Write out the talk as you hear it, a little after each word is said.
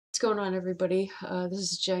going on, everybody? This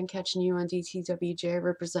is Jen catching you on DTWJ,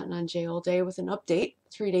 representing on J all day with an update.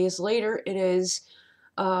 3 days later,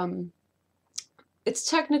 um, it's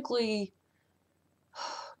technically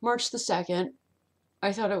March the 2nd.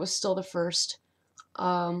 I thought it was still the 1st.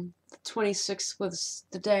 The 26th was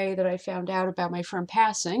the day that I found out about my friend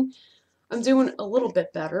passing. I'm doing a little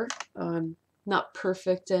bit better. Not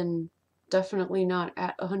perfect and definitely not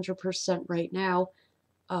at 100% right now.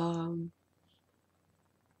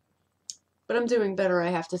 But I'm doing better, I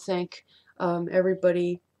have to thank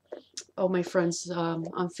everybody, all my friends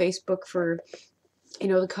on Facebook for,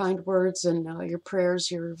 the kind words and your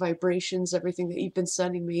prayers, your vibrations, everything that you've been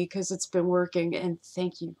sending me, because it's been working, and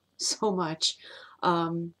thank you so much.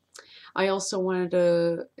 I also wanted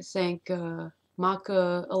to thank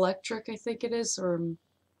Maka Electric, I think it is, or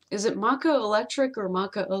is it Maka Electric or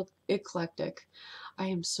Maka Eclectic? I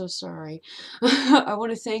am so sorry. I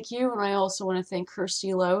want to thank you, and I also want to thank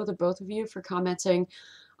Kirsty Lowe, the both of you, for commenting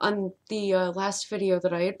on the last video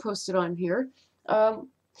that I had posted on here. And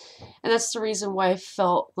that's the reason why I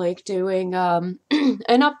felt like doing an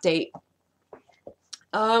update.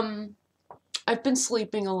 I've been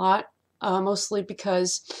sleeping a lot, mostly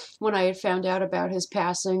because when I had found out about his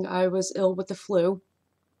passing, I was ill with the flu,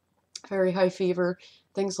 very high fever,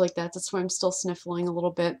 things like that. That's why I'm still sniffling a little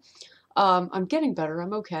bit. I'm getting better.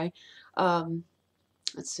 I'm okay.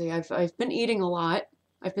 Let's see. I've been eating a lot.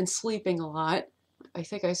 I've been sleeping a lot. I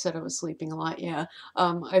think I said I was sleeping a lot. Yeah.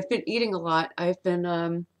 I've been eating a lot. I've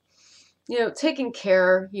been, taking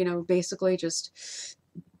care. Basically just.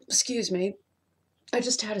 Excuse me. I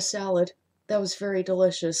just had a salad. That was very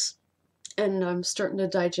delicious, and I'm starting to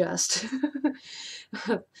digest.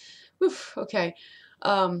 Oof, okay.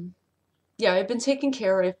 Yeah, I've been taking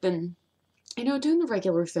care. I've been doing the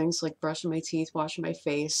regular things like brushing my teeth, washing my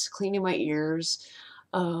face, cleaning my ears,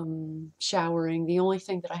 showering. The only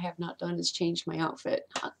thing that I have not done is change my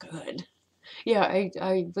outfit. Not good. Yeah,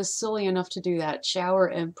 I was silly enough to do that. Shower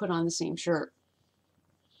and put on the same shirt.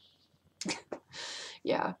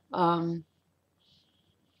 Yeah.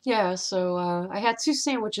 Yeah, so I had 2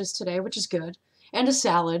 sandwiches today, which is good, and a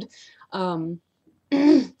salad. I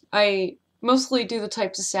mostly do the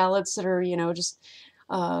types of salads that are, just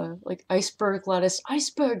like iceberg lettuce.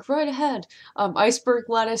 Iceberg, right ahead. Iceberg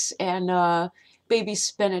lettuce and baby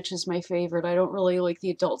spinach is my favorite. I don't really like the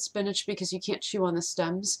adult spinach because you can't chew on the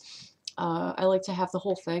stems. I like to have the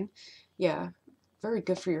whole thing. Yeah, very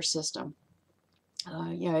good for your system.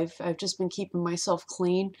 Yeah, I've just been keeping myself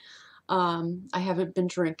clean. I haven't been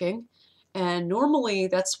drinking. And normally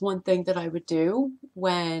that's one thing that I would do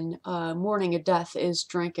when mourning a death is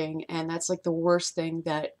drinking, and that's like the worst thing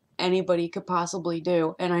that anybody could possibly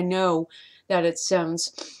do. And I know that it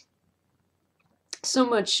sounds so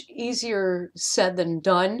much easier said than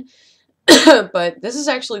done, but this is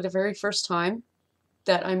actually the very first time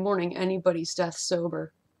that I'm mourning anybody's death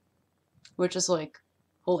sober, which is like,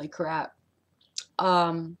 holy crap.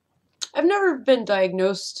 I've never been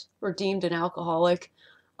diagnosed or deemed an alcoholic,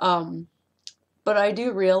 but I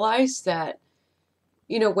do realize that,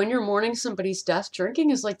 when you're mourning somebody's death, drinking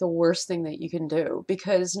is like the worst thing that you can do,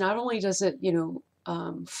 because not only does it,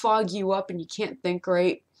 fog you up and you can't think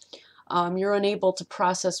right, you're unable to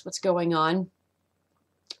process what's going on.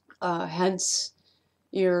 Hence,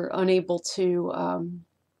 you're unable to,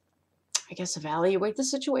 I guess, evaluate the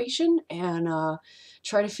situation and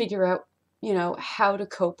try to figure out, how to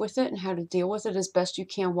cope with it and how to deal with it as best you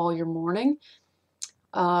can while you're mourning.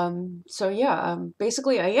 So yeah,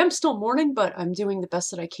 basically I am still mourning, but I'm doing the best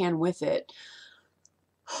that I can with it.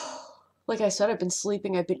 Like I said, I've been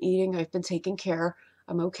sleeping, I've been eating, I've been taking care.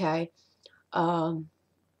 I'm okay. I'm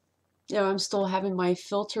still having my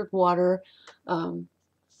filtered water,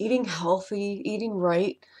 eating healthy, eating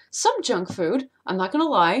right. Some junk food, I'm not gonna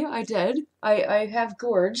lie, I did. I have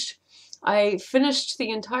gorged. I finished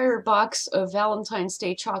the entire box of Valentine's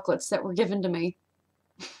Day chocolates that were given to me.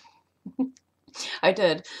 I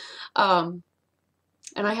did. And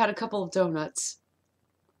I had a couple of donuts.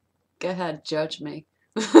 Go ahead, judge me.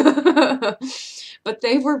 But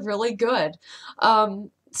they were really good.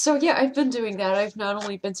 So yeah, I've been doing that. I've not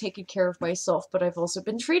only been taking care of myself, but I've also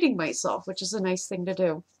been treating myself, which is a nice thing to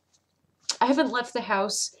do. I haven't left the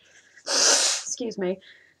house. Excuse me.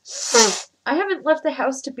 I haven't left the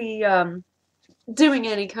house to be doing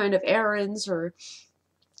any kind of errands or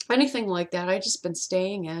anything like that. I've just been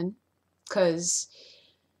staying in because,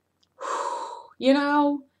 you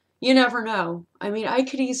never know. I mean, I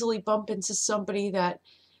could easily bump into somebody that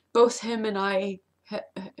both him and I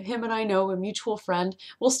know, a mutual friend.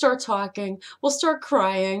 We'll start talking, we'll start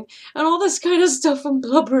crying, and all this kind of stuff and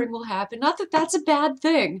blubbering will happen. Not that that's a bad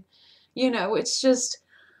thing. It's just,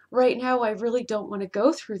 right now I really don't want to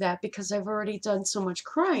go through that because I've already done so much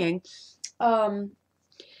crying. Um,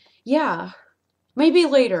 yeah, maybe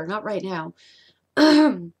later, not right now.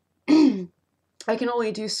 I can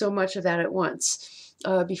only do so much of that at once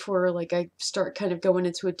before like I start kind of going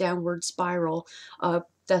into a downward spiral.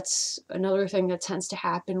 That's another thing that tends to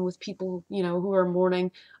happen with people, you know, who are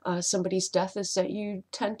mourning somebody's death is that you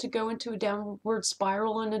tend to go into a downward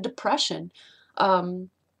spiral and a depression. Um,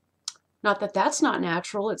 Not that that's not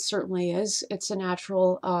natural, it certainly is. It's a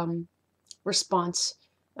natural response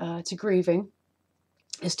to grieving,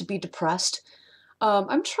 is to be depressed.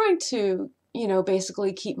 I'm trying to, you know,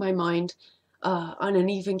 basically keep my mind on an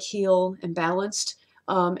even keel and balanced.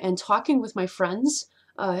 And talking with my friends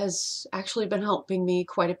has actually been helping me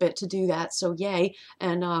quite a bit to do that. So yay!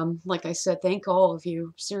 And like I said, thank all of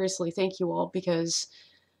you. Seriously, thank you all because,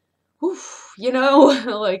 whew, you know,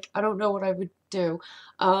 like I don't know what I would do.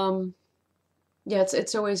 Um, yeah,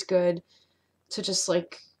 it's always good to just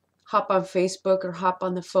like hop on Facebook or hop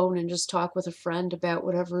on the phone and just talk with a friend about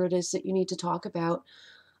whatever it is that you need to talk about.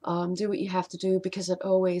 Do what you have to do because it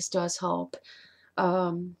always does help.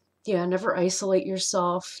 Yeah, never isolate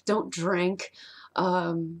yourself. Don't drink.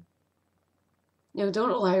 Um, you know,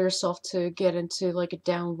 don't allow yourself to get into like a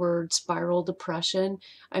downward spiral depression.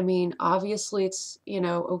 I mean, obviously it's, you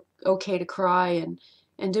know, okay to cry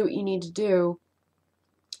and do what you need to do.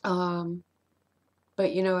 Um,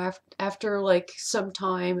 but you know, after like some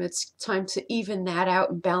time, it's time to even that out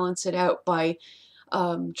and balance it out by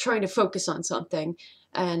trying to focus on something.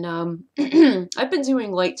 And I've been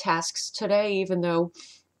doing light tasks today, even though,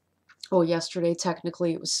 well, yesterday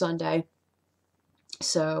technically it was Sunday.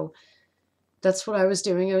 So that's what I was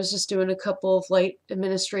doing. I was just doing a couple of light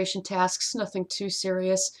administration tasks, nothing too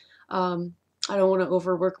serious. I don't want to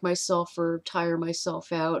overwork myself or tire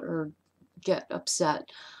myself out or get upset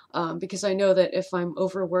because I know that if I'm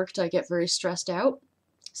overworked, I get very stressed out.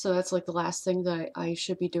 So that's like the last thing that I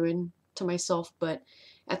should be doing to myself. But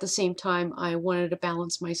at the same time, I wanted to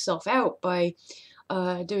balance myself out by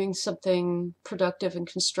doing something productive and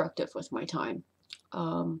constructive with my time.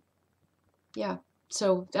 Um, yeah,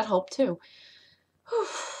 so that helped too.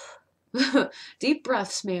 Deep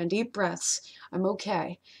breaths, man, deep breaths. I'm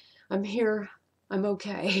okay. I'm here. I'm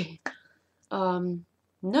okay. Um,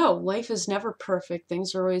 no, life is never perfect.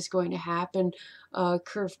 Things are always going to happen.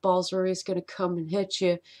 Curveballs are always going to come and hit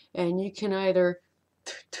you, and you can either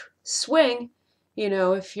swing, you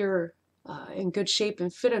know, if you're in good shape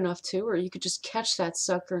and fit enough to, or you could just catch that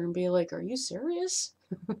sucker and be like, "Are you serious?"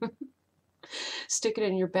 Stick it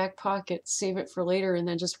in your back pocket, save it for later, and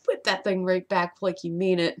then just whip that thing right back like you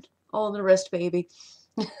mean it. All in the wrist, baby.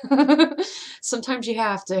 Sometimes you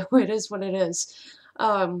have to. It is what it is.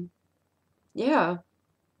 Um, yeah.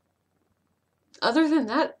 Other than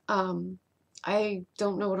that, I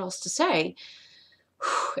don't know what else to say.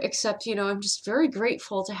 Except, you know, I'm just very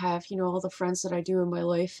grateful to have, you know, all the friends that I do in my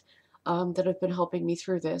life that have been helping me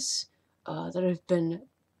through this, that have been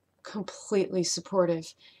completely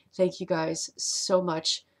supportive. Thank you guys so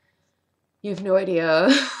much. You have no idea.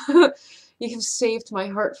 You have saved my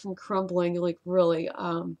heart from crumbling, like really.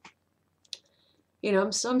 You know,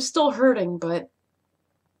 I'm still hurting, but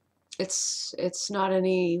it's not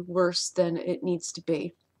any worse than it needs to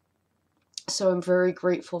be. So I'm very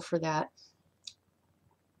grateful for that.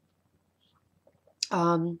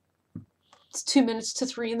 Um, it's 2 minutes to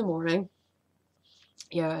 3 in the morning.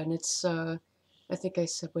 Yeah, and it's I think I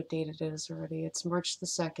said what date it is already. It's March the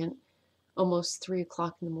 2nd, almost 3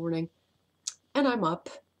 o'clock in the morning, and I'm up.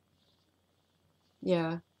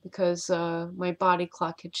 Yeah, because my body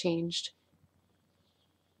clock had changed.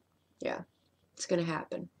 Yeah, it's gonna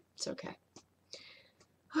happen. It's okay.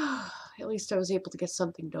 At least I was able to get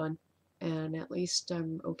something done, and at least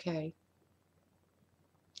I'm okay.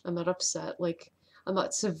 I'm not upset. Like, I'm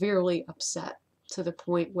not severely upset to the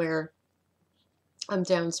point where I'm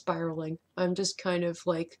down spiraling. I'm just kind of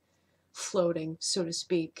like floating, so to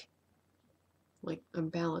speak. Like, I'm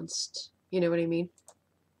balanced. You know what I mean?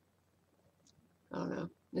 I don't know.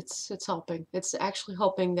 It's helping. It's actually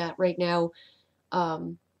helping that right now.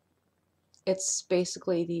 Um, it's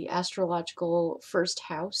basically the astrological first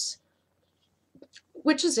house,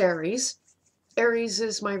 which is Aries. Aries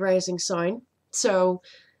is my rising sign. So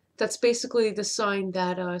that's basically the sign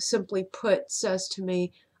that, simply put, says to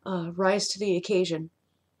me, rise to the occasion.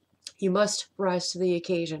 You must rise to the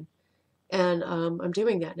occasion. And I'm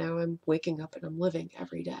doing that now. I'm waking up and I'm living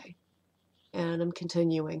every day. And I'm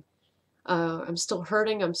continuing. I'm still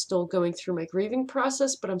hurting. I'm still going through my grieving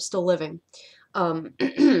process, but I'm still living.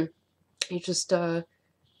 It just, now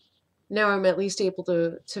I'm at least able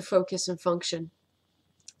to focus and function.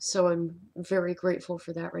 So I'm very grateful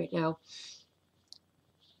for that right now.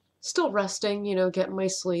 Still resting, getting my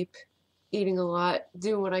sleep, eating a lot,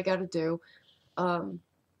 doing what I gotta do. Um,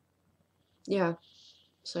 yeah,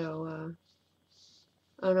 so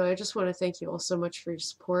I don't know, I just want to thank you all so much for your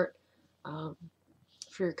support, um,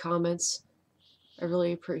 for your comments. I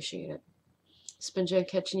really appreciate it. It's been Jen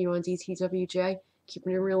catching you on DTWJ,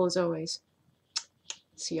 keeping it real as always.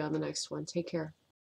 See you on the next one. Take care.